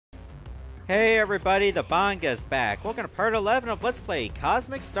Hey everybody, the Banga's back. Welcome to part 11 of Let's Play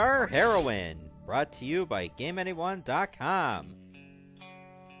Cosmic Star Heroine, brought to you by GameAnyone.com.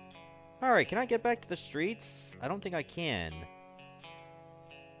 Alright, can I get back to the streets? I don't think I can.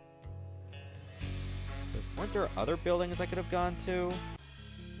 So, weren't there other buildings I could have gone to?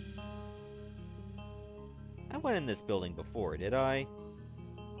 I went in this building before, did I?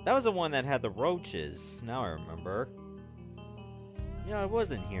 That was the one that had the roaches. Now I remember. Yeah, I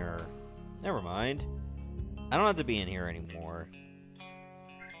was in here. Never mind. I don't have to be in here anymore.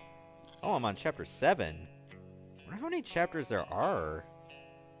 Oh, I'm on chapter 7. I wonder how many chapters there are.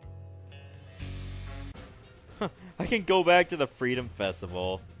 I can go back to the Freedom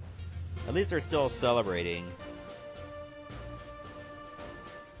Festival. At least they're still celebrating.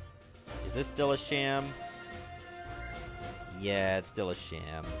 Is this still a sham? Yeah, it's still a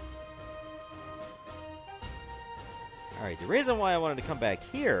sham. Alright, the reason why I wanted to come back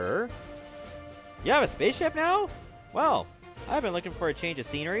here... You have a spaceship now? Well, I've been looking for a change of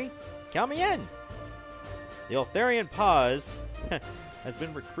scenery. Count me in! The Eltharian Pause has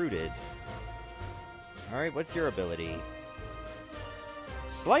been recruited. Alright, what's your ability?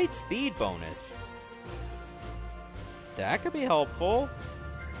 Slight speed bonus. That could be helpful.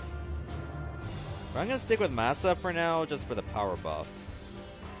 But I'm gonna stick with Massa for now, just for the power buff.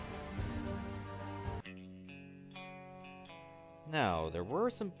 Now, there were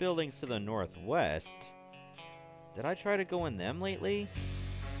some buildings to the northwest. Did I try to go in them lately?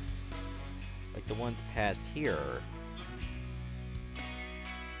 Like the ones past here.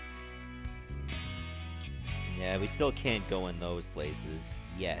 Yeah, we still can't go in those places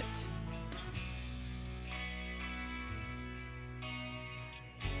yet.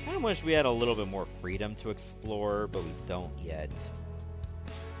 Kinda wish we had a little bit more freedom to explore, but we don't yet.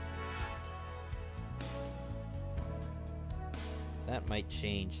 That might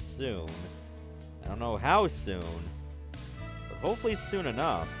change soon. I don't know how soon, but hopefully soon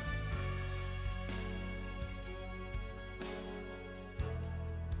enough.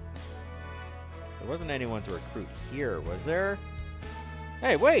 There wasn't anyone to recruit here, was there?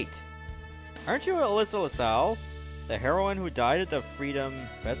 Hey, wait! Aren't you Alyssa LaSalle, the heroine who died at the Freedom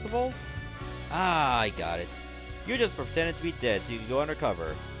Festival? Ah, I got it. You just pretended to be dead so you could go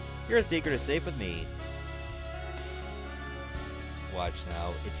undercover. Your secret is safe with me. Watch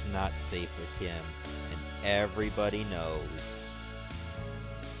now, it's not safe with him, and everybody knows.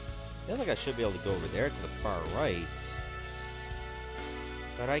 Feels like I should be able to go over there to the far right,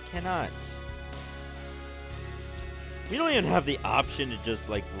 but I cannot. We don't even have the option to just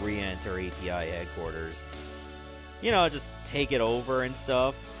like re-enter API headquarters. You know, just take it over and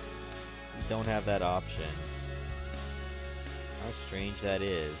stuff. We don't have that option. How strange that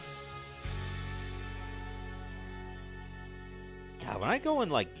is. God, when I go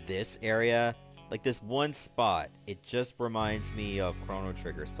in, like, this area, like, this one spot, it just reminds me of Chrono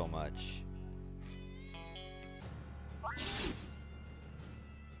Trigger so much.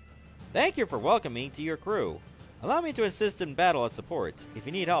 Thank you for welcoming me to your crew. Allow me to assist in battle as support, if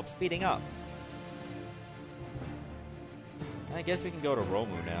you need help speeding up. I guess we can go to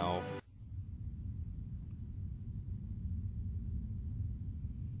Rhomu now.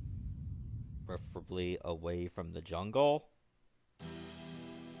 Preferably away from the jungle.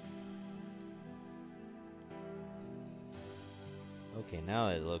 Okay, now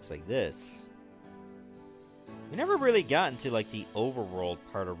it looks like this. We never really got into, like, the overworld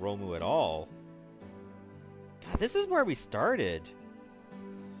part of Rhomu at all. God, this is where we started.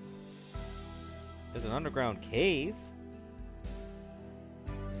 There's an underground cave.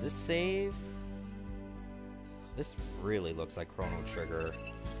 Is this safe? This really looks like Chrono Trigger.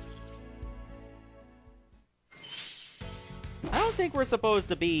 I don't think we're supposed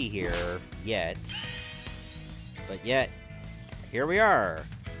to be here yet. But yet... here we are.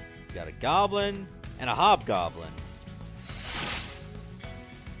 We got a goblin and a hobgoblin.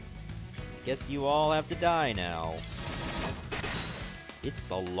 I guess you all have to die now. It's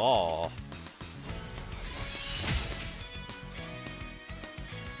the law.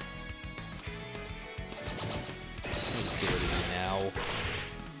 Let me just get rid of you now.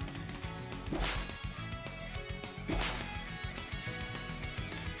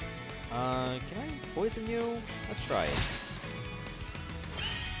 Can I poison you? Let's try it.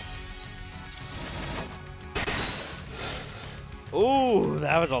 Ooh,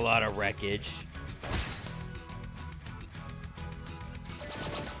 that was a lot of wreckage.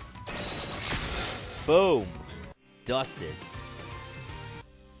 Boom. Dusted.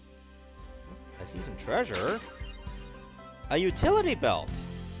 I see some treasure. A utility belt.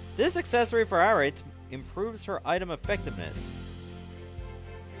 This accessory for Arit improves her item effectiveness.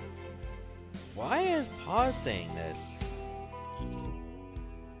 Why is Pause saying this?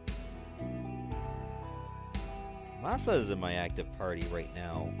 Masa is in my active party right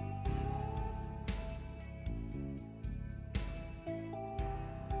now.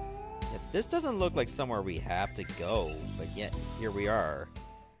 Yeah, this doesn't look like somewhere we have to go, but yet here we are.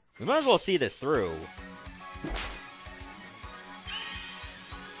 We might as well see this through.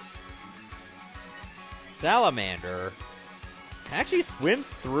 Salamander actually swims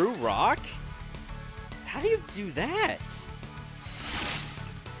through rock? How do you do that?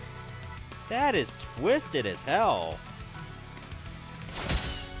 That is twisted as hell.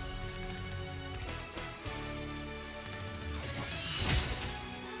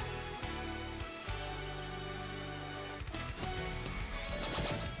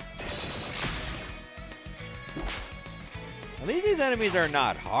 At least these enemies are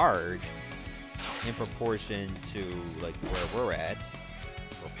not hard in proportion to like where we're at,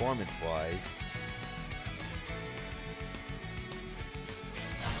 performance-wise.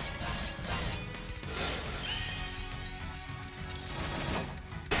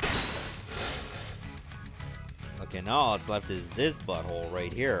 Okay, now all that's left is this butthole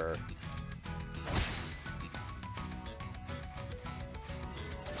right here.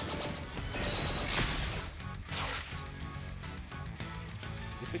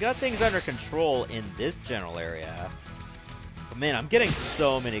 At least we got things under control in this general area. But man, I'm getting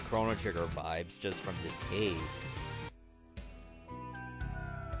so many Chrono Trigger vibes just from this cave.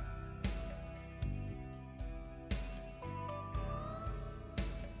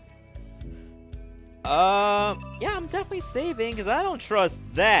 Yeah, I'm definitely saving because I don't trust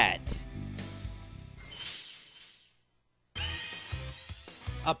that.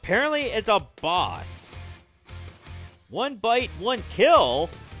 Apparently, it's a boss. One bite, one kill?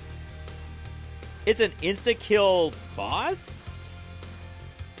 It's an insta-kill boss?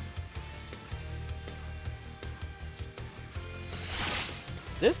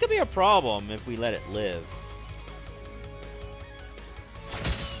 This could be a problem if we let it live.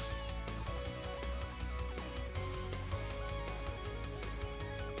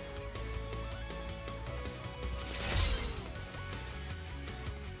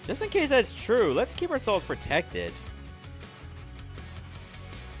 Just in case that's true, let's keep ourselves protected.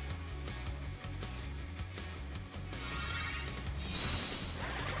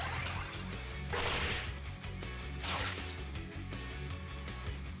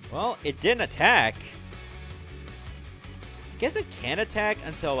 Well, it didn't attack. I guess it can attack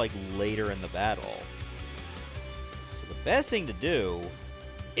until, like, later in the battle. So the best thing to do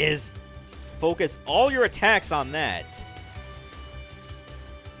is focus all your attacks on that.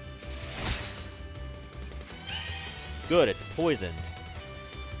 Good, it's poisoned.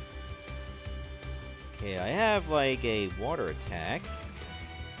 Okay, I have, like, a water attack.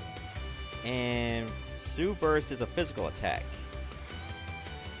 And Sue Burst is a physical attack.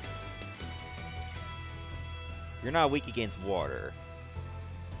 You're not weak against water.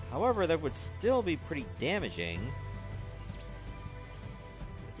 However, that would still be pretty damaging.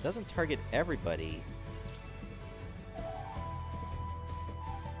 It doesn't target everybody.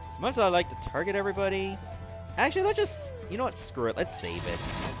 As much as I like to target everybody... Actually, let's just... You know what? Screw it. Let's save it.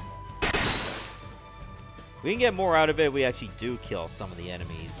 We can get more out of it. We actually do kill some of the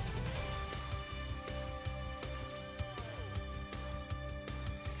enemies.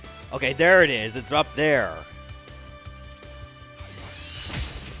 Okay, there it is. It's up there.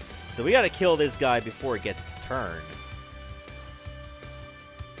 So we gotta kill this guy before it gets its turn.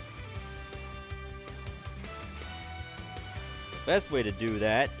 The best way to do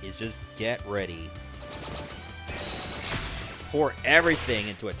that is just get ready. Pour everything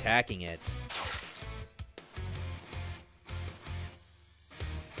into attacking it.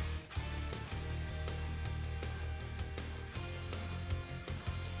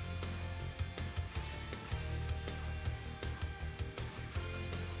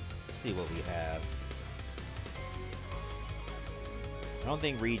 Let's see what we have. I don't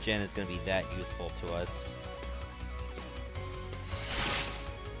think regen is going to be that useful to us.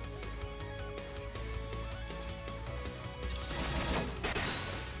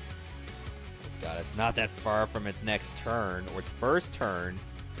 God, it's not that far from its next turn, or its first turn.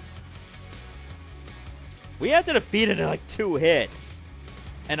 We have to defeat it in like 2 hits.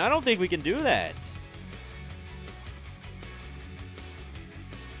 And I don't think we can do that.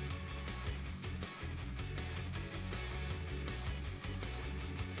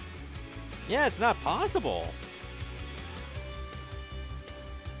 Yeah, it's not possible.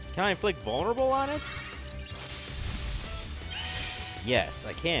 Can I inflict vulnerable on it? Yes,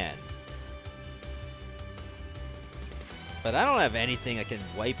 I can. But I don't have anything that can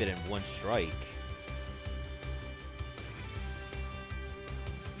wipe it in one strike.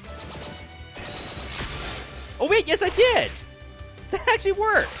 Oh wait, yes I did! That actually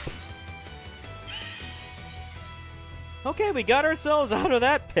worked! Okay, we got ourselves out of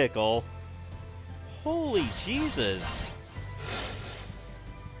that pickle. Holy Jesus.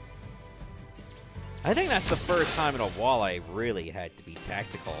 I think that's the first time in a while I really had to be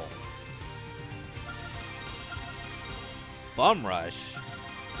tactical. Bum rush.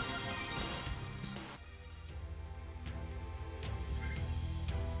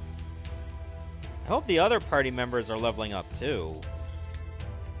 I hope the other party members are leveling up too.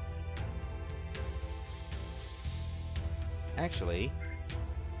 Actually,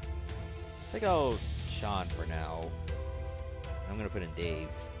 let's take out Sean for now. I'm gonna put in Dave.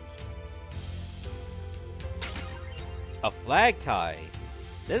 A flag tie.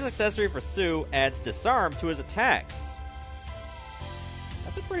 This accessory for Sue adds disarm to his attacks.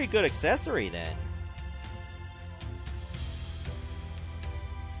 That's a pretty good accessory then.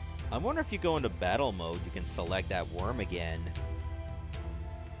 I wonder if you go into battle mode, you can select that worm again.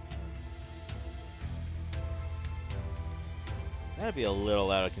 That'd be a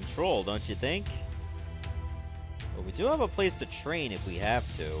little out of control, don't you think? But we do have a place to train if we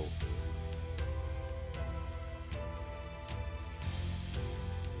have to.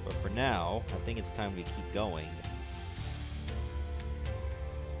 But for now, I think it's time we keep going.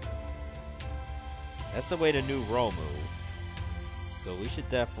 That's the way to New Rhomu. So we should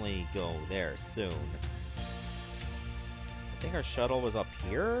definitely go there soon. I think our shuttle was up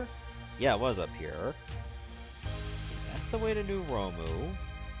here? Yeah, it was up here. That's the way to New Rhomu.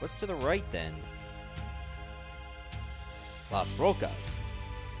 What's to the right then? Las Rocas.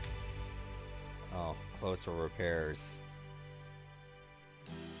 Oh, close for repairs.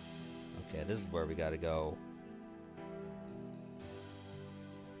 Okay, this is where we gotta go.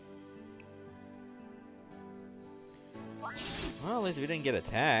 Well, at least we didn't get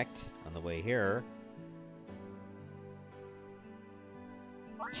attacked on the way here.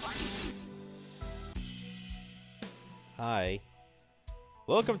 Hi.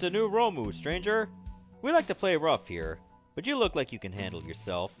 Welcome to New Rhomu, stranger. We like to play rough here, but you look like you can handle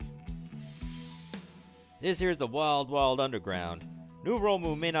yourself. This here's the wild, wild underground. New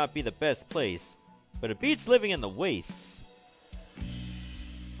Rhomu may not be the best place, but it beats living in the wastes.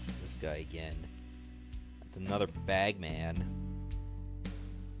 What's this guy again? That's another bagman.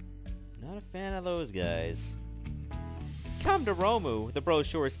 Not a fan of those guys. Come to Rhomu, the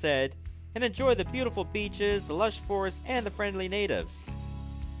brochure said, and enjoy the beautiful beaches, the lush forests, and the friendly natives.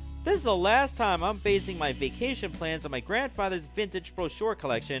 This is the last time I'm basing my vacation plans on my grandfather's vintage brochure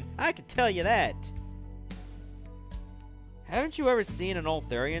collection, I can tell you that. Haven't you ever seen an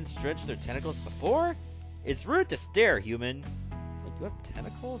Ultharian stretch their tentacles before? It's rude to stare, human. Wait, you have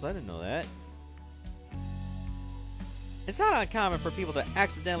tentacles? I didn't know that. It's not uncommon for people to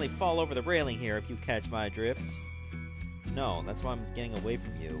accidentally fall over the railing here, if you catch my drift. No, that's why I'm getting away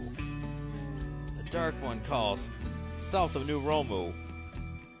from you. The Dark One calls. South of New Rhomu.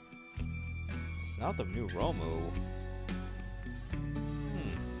 South of New Rhomu?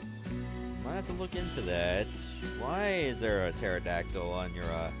 Might have to look into that. Why is there a pterodactyl on your,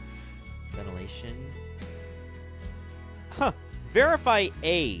 ventilation? Huh. Verify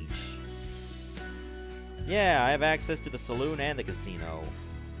age. Yeah, I have access to the saloon and the casino.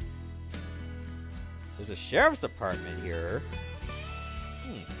 There's a sheriff's department here.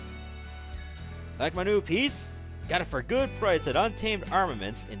 Like my new piece? Got it for a good price at Untamed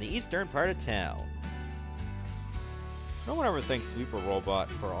Armaments in the eastern part of town. No one ever thanks Sweeper Robot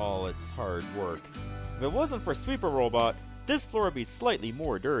for all its hard work. If it wasn't for Sweeper Robot, this floor would be slightly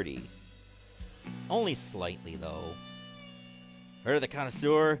more dirty. Only slightly, though. Heard of the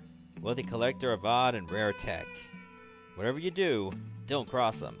connoisseur? Wealthy collector of odd and rare tech. Whatever you do, don't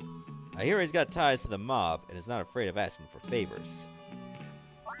cross him. I hear he's got ties to the mob and is not afraid of asking for favors.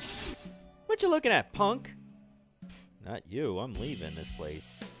 What you looking at, punk? Not you, I'm leaving this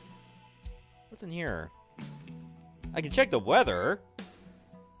place. What's in here? I can check the weather.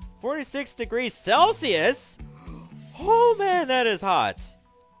 46 degrees Celsius? Oh man, that is hot.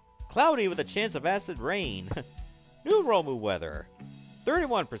 Cloudy with a chance of acid rain. New Rhomu weather.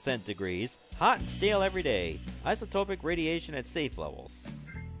 31% degrees, hot and stale every day. Isotopic radiation at safe levels.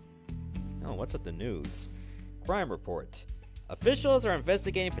 Oh, what's at the news? Crime report. Officials are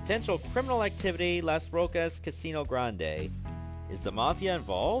investigating potential criminal activity Las Rocas Casino Grande. Is the Mafia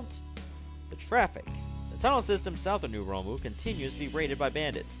involved? The traffic. The tunnel system south of New Rhomu continues to be raided by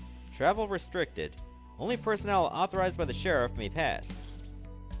bandits. Travel restricted. Only personnel authorized by the sheriff may pass.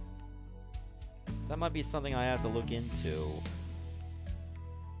 That might be something I have to look into.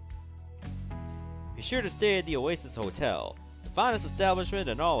 Be sure to stay at the Oasis Hotel, the finest establishment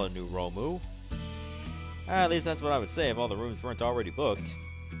in all of New Rhomu. At least that's what I would say if all the rooms weren't already booked.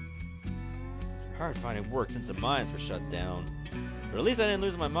 It's hard finding work since the mines were shut down. But at least I didn't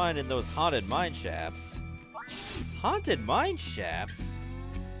lose my mind in those haunted mine shafts. Haunted mine shafts?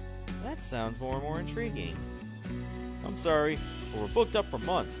 That sounds more and more intriguing. I'm sorry, but we're booked up for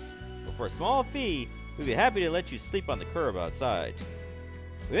months. But for a small fee, we'd be happy to let you sleep on the curb outside.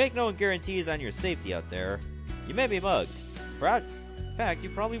 We make no guarantees on your safety out there. You may be mugged. In fact, you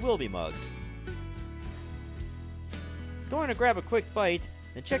probably will be mugged. Going to grab a quick bite,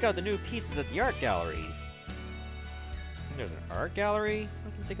 then check out the new pieces at the art gallery. I think there's an art gallery?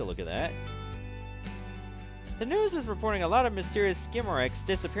 I can take a look at that. The news is reporting a lot of mysterious Skimmerex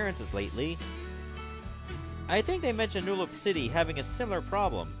disappearances lately. I think they mentioned New Look City having a similar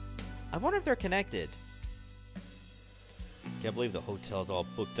problem. I wonder if they're connected. Can't believe the hotel's all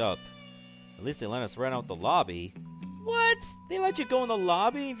booked up. At least they let us rent out the lobby. What? They let you go in the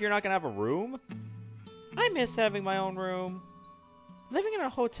lobby if you're not gonna have a room? I miss having my own room. Living in a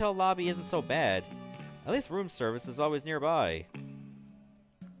hotel lobby isn't so bad. At least room service is always nearby.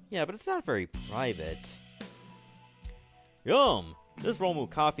 Yeah, but it's not very private. Yum! This Rhomu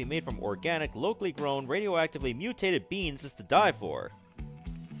coffee made from organic, locally grown, radioactively mutated beans is to die for.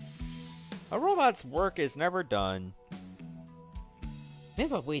 A robot's work is never done. Maybe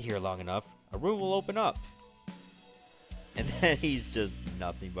if I wait here long enough, a room will open up. And then he's just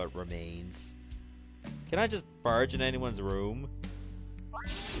nothing but remains. Can I just barge in anyone's room? I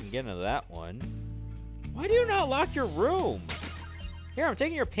can get into that one. Why do you not lock your room? Here, I'm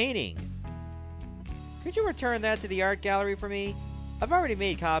taking your painting. Could you return that to the art gallery for me? I've already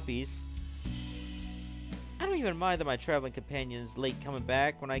made copies. I don't even mind that my traveling companion's late coming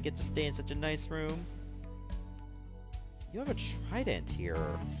back when I get to stay in such a nice room. You have a trident here.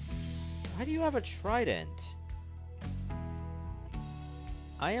 Why do you have a trident?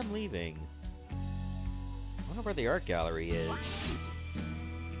 I am leaving. I wonder where the art gallery is.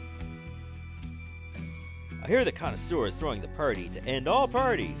 I hear the connoisseur is throwing the party to end all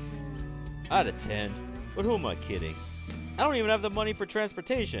parties. I'd attend, but who am I kidding? I don't even have the money for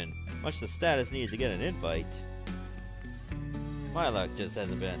transportation, much the status needs to get an invite. My luck just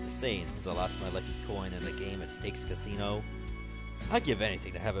hasn't been the same since I lost my lucky coin in a game at Stakes Casino. I'd give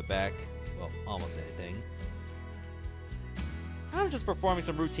anything to have it back. Well, almost anything. I'm just performing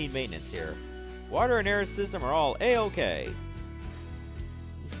some routine maintenance here. Water and air system are all A-OK.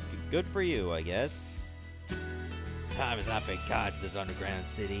 Good for you, I guess. Time has not been kind to this underground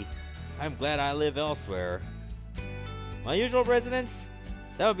city. I'm glad I live elsewhere. My usual residence?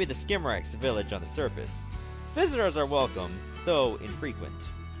 That would be the Skimmerex village on the surface. Visitors are welcome, though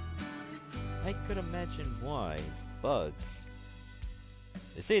infrequent. I could imagine why. It's bugs.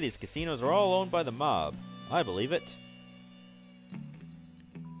 They say these casinos are all owned by the mob. I believe it.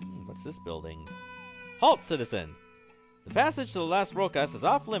 What's this building? Halt, citizen! The passage to the last Rokas is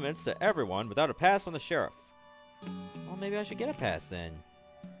off limits to everyone without a pass from the sheriff. Well, maybe I should get a pass then.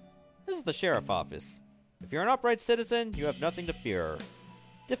 This is the sheriff office. If you're an upright citizen, you have nothing to fear.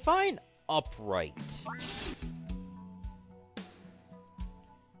 Define upright.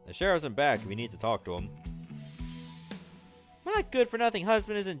 The sheriff's in back if you need to talk to him. My good-for-nothing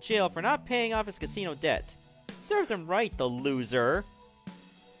husband is in jail for not paying off his casino debt. Serves him right, the loser.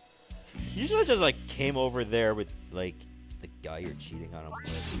 You should have just, like, came over there with, like, the guy you're cheating on him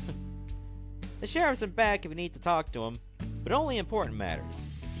with. The sheriff's in back if you need to talk to him, but only important matters.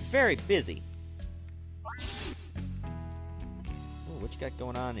 He's very busy. Ooh, what you got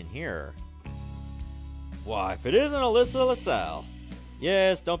going on in here? Why, if it isn't Alyssa LaSalle.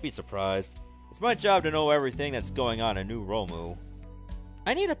 Yes, don't be surprised. It's my job to know everything that's going on in New Rhomu.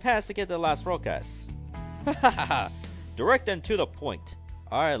 I need a pass to get to Las Rokas. Ha ha ha! Direct and to the point.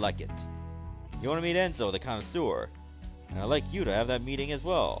 I like it. You want to meet Enzo, the connoisseur, and I'd like you to have that meeting as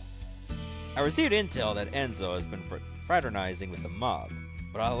well. I received intel that Enzo has been fraternizing with the mob,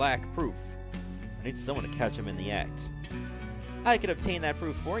 but I lack proof. I need someone to catch him in the act. I could obtain that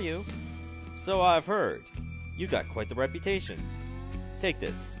proof for you. So I've heard. You got quite the reputation. Take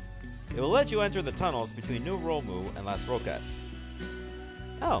this. It will let you enter the tunnels between New Rhomu and Las Rokas.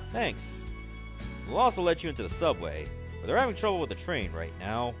 Oh, thanks. We'll also let you into the subway, but they're having trouble with the train right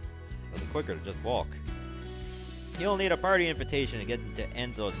now. It'll be quicker to just walk. You'll need a party invitation to get into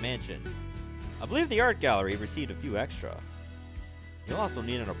Enzo's mansion. I believe the art gallery received a few extra. You'll also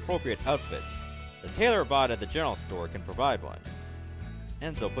need an appropriate outfit. The tailor bot at the general store can provide one.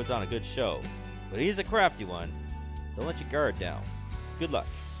 Enzo puts on a good show, but he's a crafty one. Don't let your guard down. Good luck.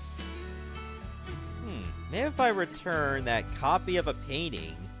 Maybe if I return that copy of a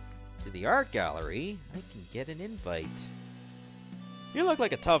painting to the art gallery, I can get an invite. You look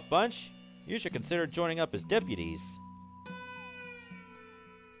like a tough bunch. You should consider joining up as deputies.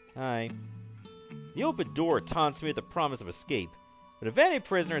 Hi. The open door taunts me with the promise of escape, but if any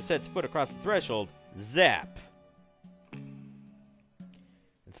prisoner sets foot across the threshold, zap!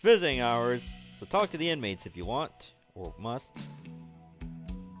 It's visiting hours, so talk to the inmates if you want, or must.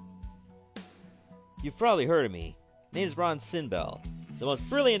 You've probably heard of me. Name's Ron Sinbel, the most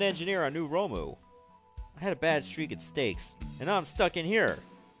brilliant engineer on New Rhomu. I had a bad streak at stakes, and now I'm stuck in here.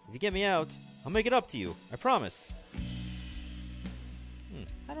 If you get me out, I'll make it up to you, I promise.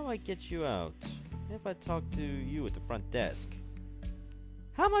 How do I get you out? If I talk to you at the front desk.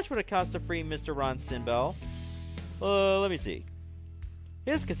 How much would it cost to free Mr. Ron Sinbel? Let me see.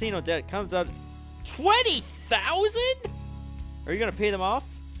 His casino debt comes out 20,000? Are you gonna pay them off?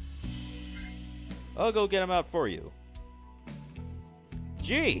 I'll go get him out for you.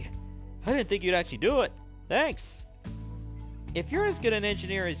 Gee, I didn't think you'd actually do it. Thanks. If you're as good an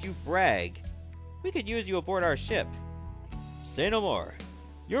engineer as you brag, we could use you aboard our ship. Say no more.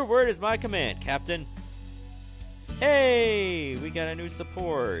 Your word is my command, Captain. Hey, we got a new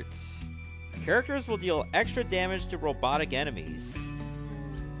support. Characters will deal extra damage to robotic enemies.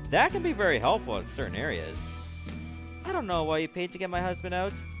 That can be very helpful in certain areas. I don't know why you paid to get my husband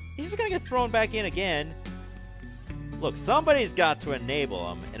out. He's just gonna get thrown back in again. Look, somebody's got to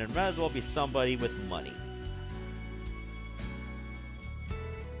enable him, and it might as well be somebody with money.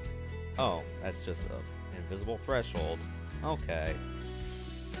 Oh, that's just an invisible threshold. Okay.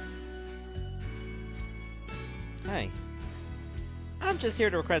 Hi. I'm just here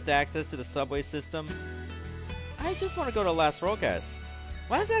to request access to the subway system. I just want to go to Las Rocas.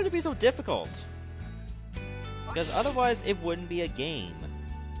 Why does it have to be so difficult? Because otherwise it wouldn't be a game.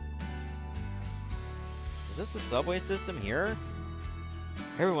 Is this the subway system here?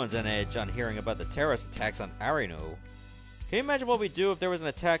 Everyone's on edge on hearing about the terrorist attacks on Arino. Can you imagine what we'd do if there was an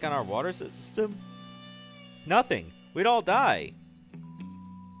attack on our water system? Nothing. We'd all die.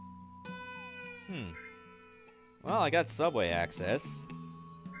 Well, I got subway access.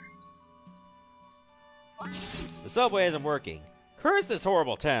 The subway isn't working. Curse this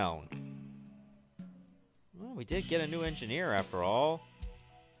horrible town! Well, we did get a new engineer after all.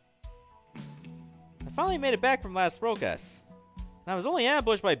 I finally made it back from Las Rocas. And I was only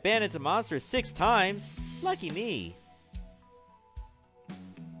ambushed by bandits and monsters 6 times. Lucky me.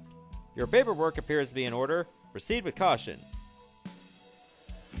 Your paperwork appears to be in order. Proceed with caution.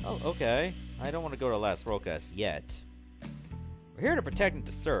 Oh, okay. I don't want to go to Las Rocas yet. We're here to protect and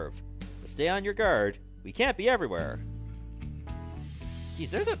to serve. But stay on your guard. We can't be everywhere.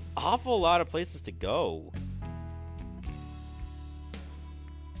 Geez, there's an awful lot of places to go.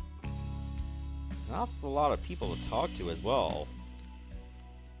 An awful lot of people to talk to as well.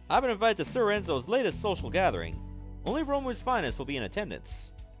 I've been invited to Sir Enzo's latest social gathering. Only Rhomu's finest will be in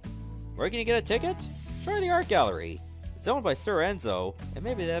attendance. Where can you get a ticket? Try the art gallery. It's owned by Sir Enzo, and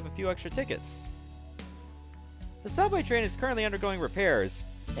maybe they have a few extra tickets. The subway train is currently undergoing repairs.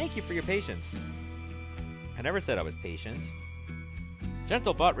 Thank you for your patience. I never said I was patient.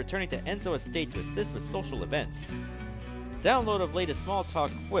 Gentlebot returning to Enzo Estate to assist with social events. Download of latest small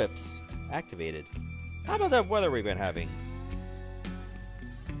talk quips activated. How about that weather we've been having?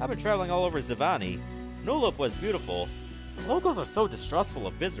 I've been traveling all over Zivani. Nulop was beautiful. The locals are so distrustful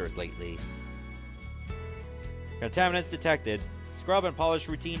of visitors lately. Contaminants detected. Scrub and polish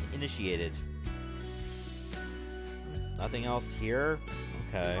routine initiated. Nothing else here?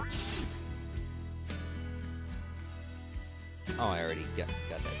 Okay. Oh, I already got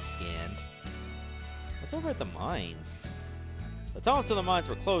that scanned. What's over at the mines? The tunnels to the mines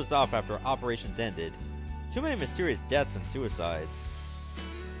were closed off after operations ended. Too many mysterious deaths and suicides.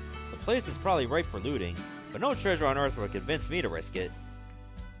 The place is probably ripe for looting, but no treasure on Earth would convince me to risk it.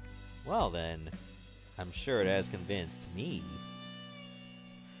 Well then, I'm sure it has convinced me.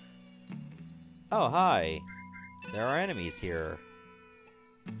 Oh, hi. There are enemies here.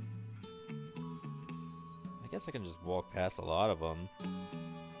 I guess I can just walk past a lot of them.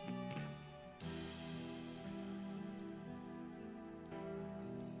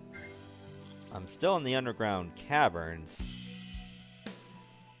 I'm still in the underground caverns.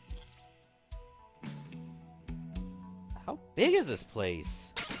 How big is this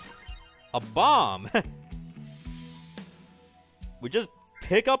place? A bomb! We just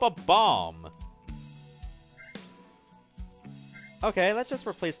pick up a bomb! Okay, let's just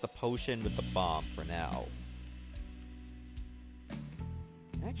replace the potion with the bomb for now.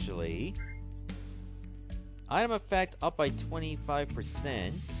 Actually, item effect up by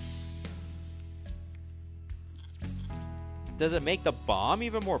 25%. Does it make the bomb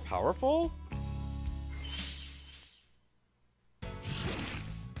even more powerful?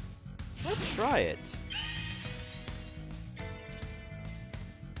 Let's try it.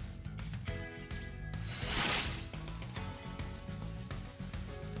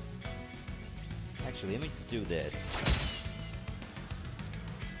 Actually, let me do this.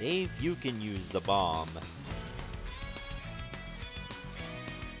 Dave, you can use the bomb.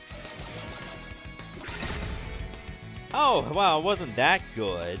 Oh, wow, it wasn't that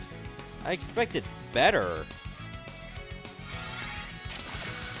good. I expected better.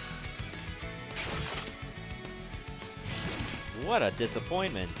 What a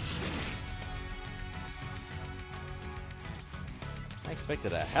disappointment. I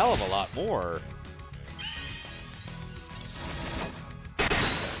expected a hell of a lot more.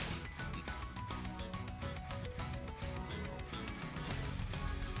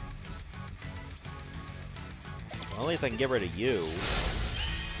 Well, at least I can get rid of you.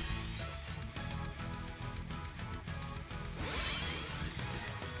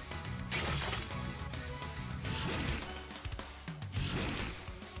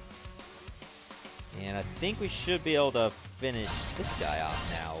 And I think we should be able to finish this guy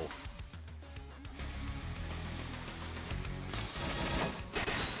off now.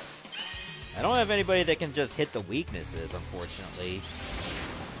 I don't have anybody that can just hit the weaknesses, unfortunately.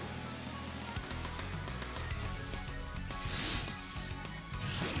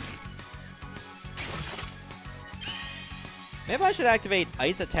 Maybe I should activate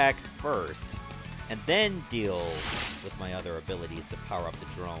Ice Attack first, and then deal with my other abilities to power up the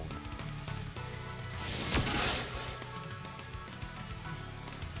drone.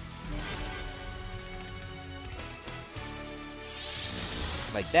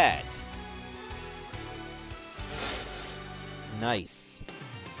 Like that. Nice.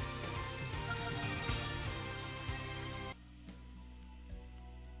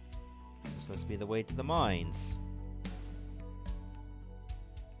 This must be the way to the mines.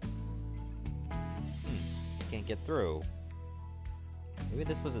 Can't get through. Maybe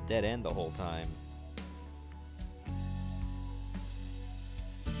this was a dead end the whole time.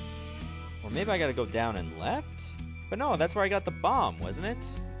 Or maybe I gotta go down and left? But no, that's where I got the bomb, wasn't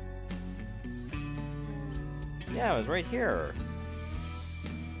it? Yeah, it was right here.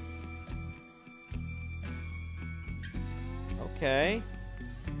 Okay.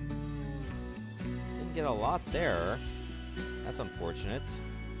 Didn't get a lot there. That's unfortunate.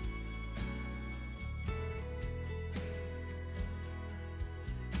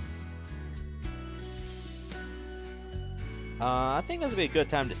 I think this would be a good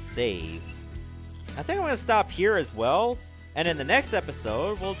time to save. I think I'm going to stop here as well, and in the next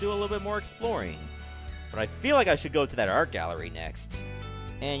episode, we'll do a little bit more exploring. But I feel like I should go to that art gallery next.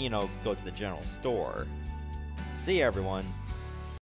 And, you know, go to the general store. See ya, everyone.